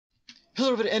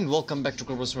Hello everybody and welcome back to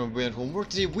Kopernicus from Homework.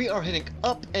 Today we are heading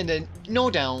up and then no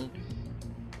down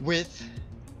with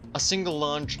a single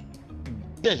launch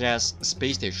big ass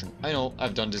space station. I know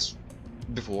I've done this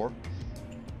before,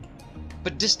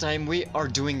 but this time we are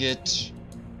doing it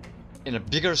in a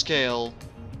bigger scale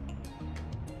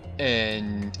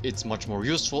and it's much more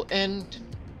useful, and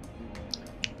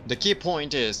the key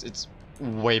point is it's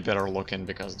way better looking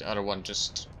because the other one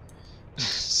just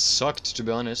sucked, to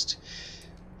be honest.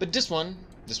 But this one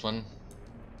looks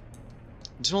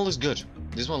good.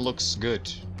 This one looks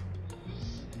good.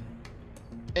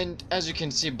 And as you can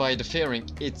see by the fairing,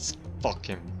 it's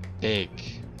fucking big.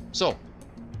 So,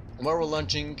 while we're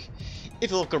launching, if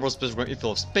you love Kopernicus program, if you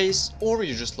love space, or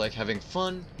you just like having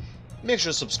fun, make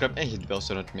sure to subscribe and hit the bell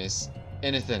so you don't miss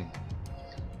anything.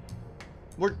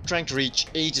 We're trying to reach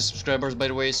 80 subscribers, by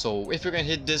the way, so if you can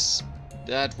hit this,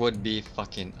 that would be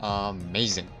fucking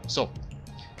amazing. So,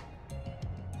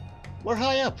 we're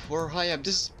high up.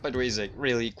 This, by the way, is a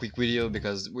really quick video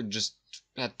because we just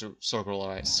had to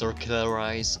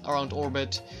circularize around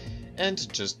orbit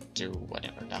and just do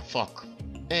whatever the fuck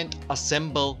and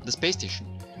assemble the space station.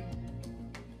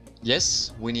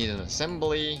 Yes, we need an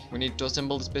assembly. We need to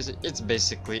assemble the space. It's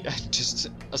basically just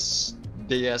a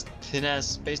big ass, thin ass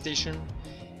space station,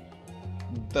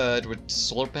 but with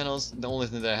solar panels. The only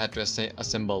thing that I had to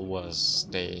assemble was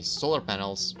the solar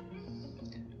panels.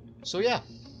 So yeah.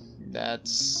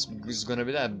 That's gonna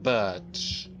be that, but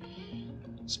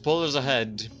spoilers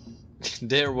ahead,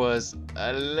 there was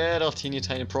a little teeny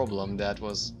tiny problem that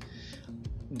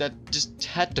just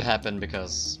had to happen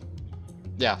because,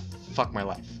 yeah, fuck my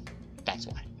life. That's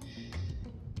why.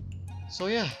 So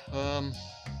yeah,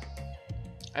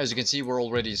 as you can see, we're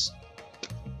already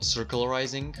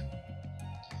circularizing,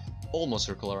 almost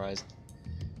circularized.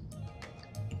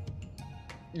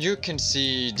 You can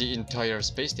see the entire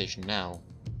space station now.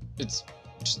 It's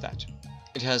just that.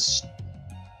 It has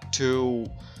two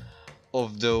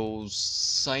of those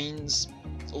science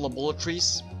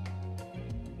laboratories,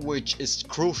 which is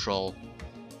crucial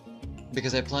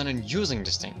because I plan on using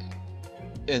this thing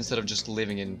instead of just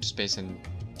living in space and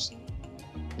just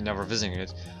never visiting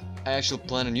it. I actually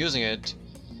plan on using it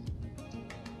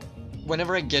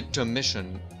whenever I get to a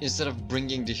mission. Instead of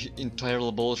bringing the entire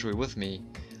laboratory with me,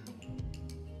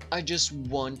 I just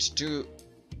want to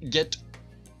get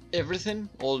everything,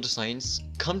 all the science,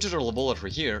 come to the laboratory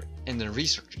here and then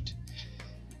research it.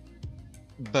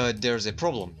 But there's a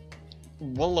problem.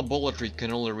 One laboratory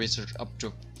can only research up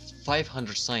to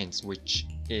 500 science, which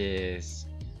is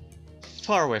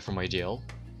far away from ideal,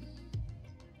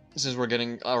 since we're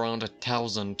getting around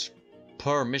 1,000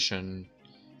 per mission.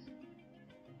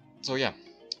 So yeah,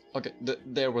 okay,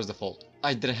 there was the fault.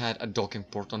 I didn't have a docking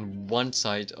port on one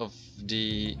side of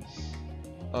the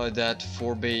that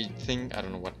 4-bay thing. I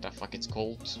don't know what the fuck it's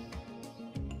called,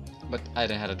 but I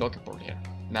didn't have a docking port here.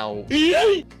 Now,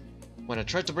 when I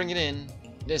tried to bring it in,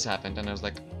 this happened, and I was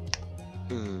like,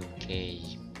 okay,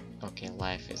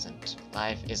 life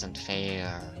isn't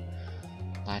fair.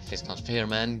 Life is not fair,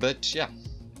 man. But yeah.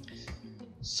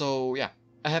 So yeah,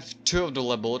 I have two of the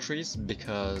laboratories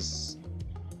because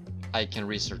I can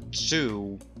research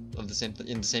two of the same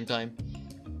in the same time,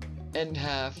 and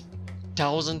have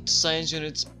 1,000 science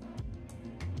units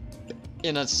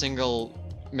in a single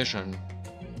mission,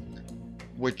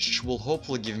 which will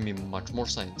hopefully give me much more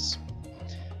science.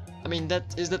 I mean,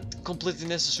 is that completely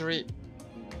necessary?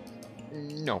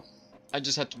 No. I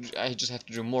just have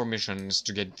to do more missions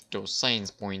to get those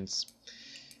science points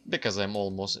because I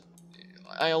almost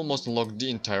unlocked the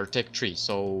entire tech tree.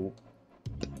 So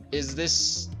is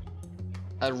this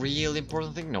a real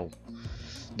important thing? No,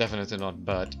 definitely not.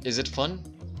 But is it fun?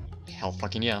 Hell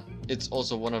fucking yeah. It's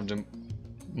also one of the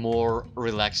more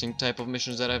relaxing type of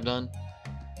missions that I've done.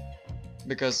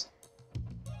 Because,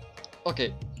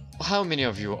 okay, how many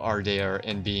of you are there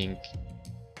and being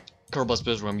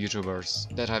Kopernicus program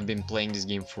YouTubers that have been playing this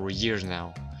game for years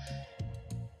now?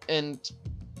 And,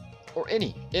 or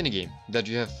any game that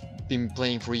you have been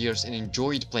playing for years and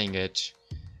enjoyed playing it,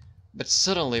 but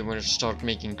suddenly when you start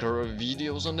making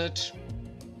videos on it,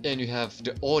 and you have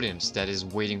the audience that is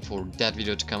waiting for that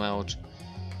video to come out,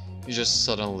 you just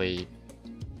suddenly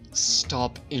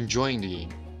stop enjoying the game.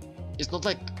 It's not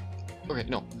like, okay,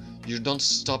 no, you don't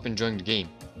stop enjoying the game.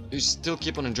 You still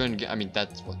keep on enjoying the game. I mean,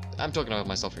 that's what I'm talking about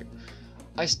myself here.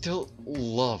 I still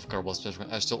love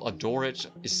Kopernicus. I still adore it.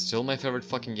 It's still my favorite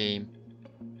fucking game.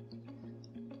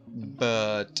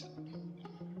 But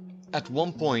at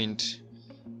one point,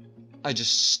 I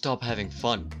just stop having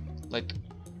fun. Like,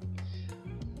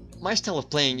 my style of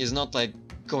playing is not like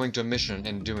going to a mission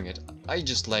and doing it. I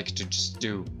just like to just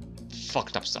do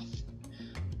fucked up stuff.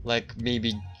 Like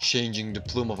maybe changing the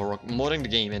plume of a rock, modding the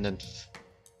game, and then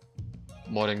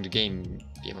modding the game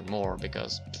even more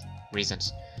because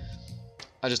reasons.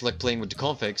 I just like playing with the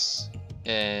configs,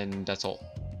 and that's all.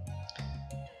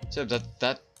 So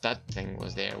that thing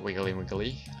was there, wiggly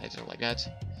wiggly. I didn't like that.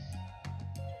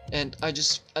 And I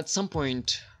just, at some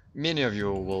point, many of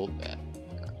you will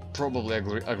probably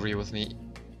agree with me.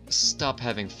 Stop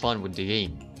having fun with the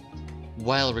game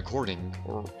while recording,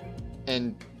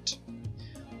 and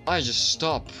I just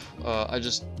stop. I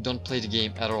just don't play the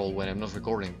game at all when I'm not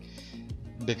recording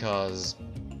because,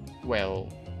 well,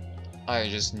 I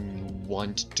just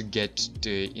want to get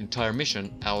the entire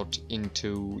mission out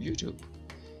into YouTube,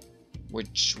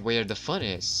 where the fun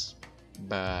is.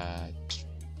 But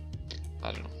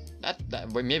I don't know.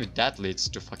 That maybe that leads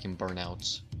to fucking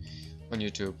burnouts on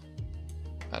YouTube.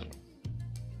 I don't know.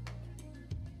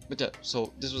 But yeah,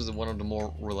 so this was one of the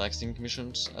more relaxing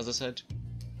missions, as I said.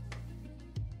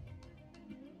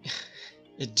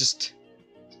 It just,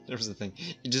 there's the thing,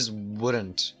 it just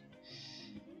wouldn't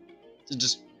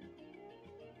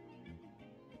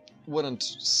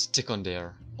stick on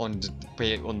there, on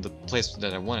the place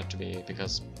that I want it to be,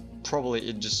 because probably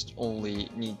it just only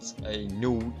needs a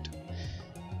node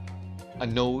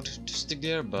to stick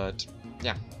there. But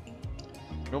yeah,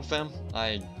 no fam,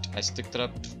 I sticked it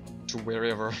up to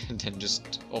wherever and then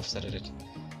just offsetted it,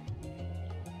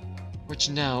 which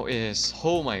now is,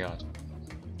 oh my god,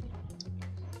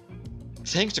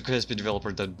 thanks to KSP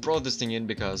developer that brought this thing in,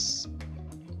 because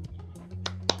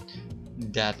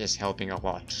that is helping a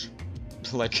lot.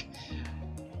 Like,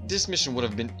 this mission would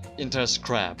have been entire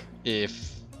scrap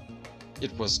if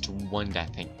it was to want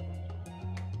that thing.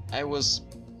 I was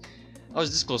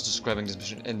this close to scrapping this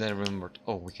mission, and then I remembered,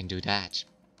 oh, we can do that.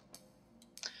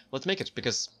 Let's make it,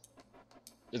 because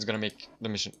it's gonna make the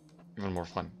mission even more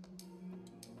fun.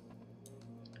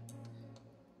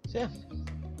 So yeah,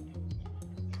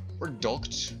 we're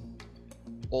docked,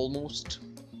 almost,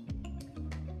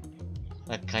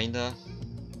 like kinda,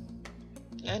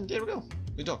 and there we go,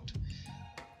 we docked.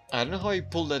 I don't know how I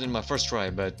pulled that in my first try,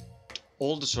 but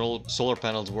all the solar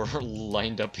panels were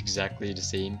lined up exactly the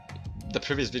same. The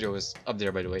previous video is up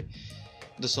there, by the way.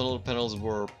 The solar panels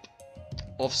were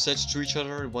offset to each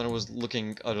other. One was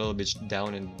looking a little bit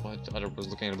down and the other was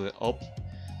looking a little bit up.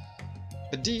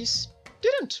 But these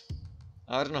didn't.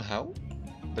 I don't know how,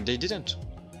 but they didn't.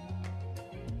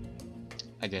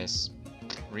 I guess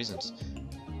reasons.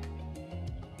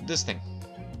 This thing.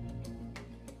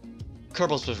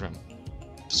 Kerbal Split Rim.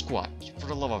 Squad, for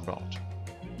the love of God.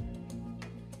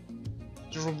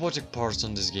 The robotic parts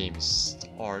on this game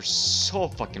are so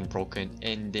fucking broken,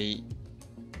 and they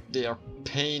are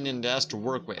pain in the ass to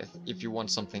work with if you want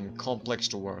something complex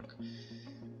to work.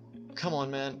 Come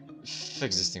on, man,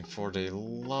 fix this thing for the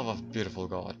love of beautiful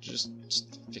God. Just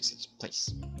fix it,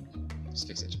 please. Just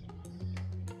fix it.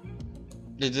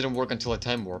 They didn't work until I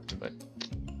time warped, but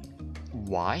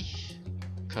why?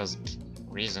 Because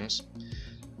reasons.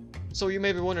 So you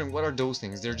may be wondering, what are those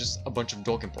things? They're just a bunch of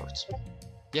docking ports.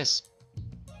 Yes,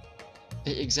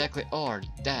 they exactly are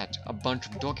that, a bunch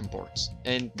of docking ports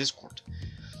and Discord.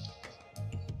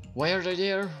 Why are they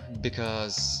there?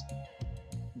 Because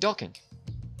docking.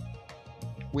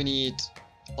 We need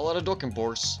a lot of docking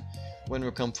ports when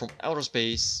we come from outer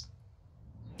space,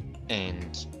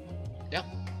 and yeah,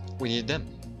 we need them.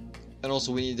 And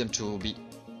also we need them to be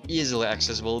easily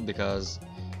accessible because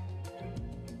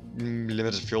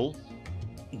limited fuel.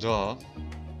 Duh.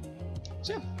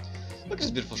 So yeah, look at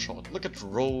this beautiful shot. Look at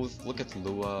Roth, look at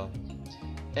Lua,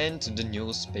 and the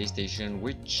new space station,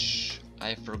 which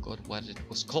I forgot what it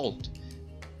was called.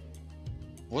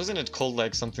 Wasn't it called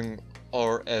like something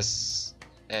RSS,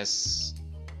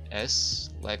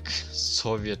 like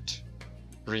Soviet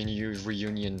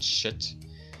reunion shit?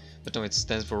 But no, it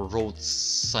stands for Roth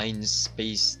Science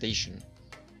Space Station.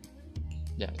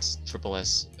 Yeah, it's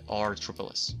SSS,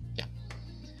 RSSS. Yeah.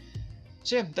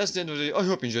 So yeah, that's the end of the video. I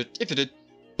hope you enjoyed. If you did,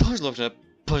 punch the like button,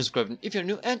 punch subscribe if you're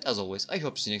new, and as always, I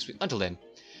hope to see you next week. Until then,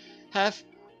 have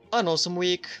an awesome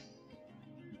week.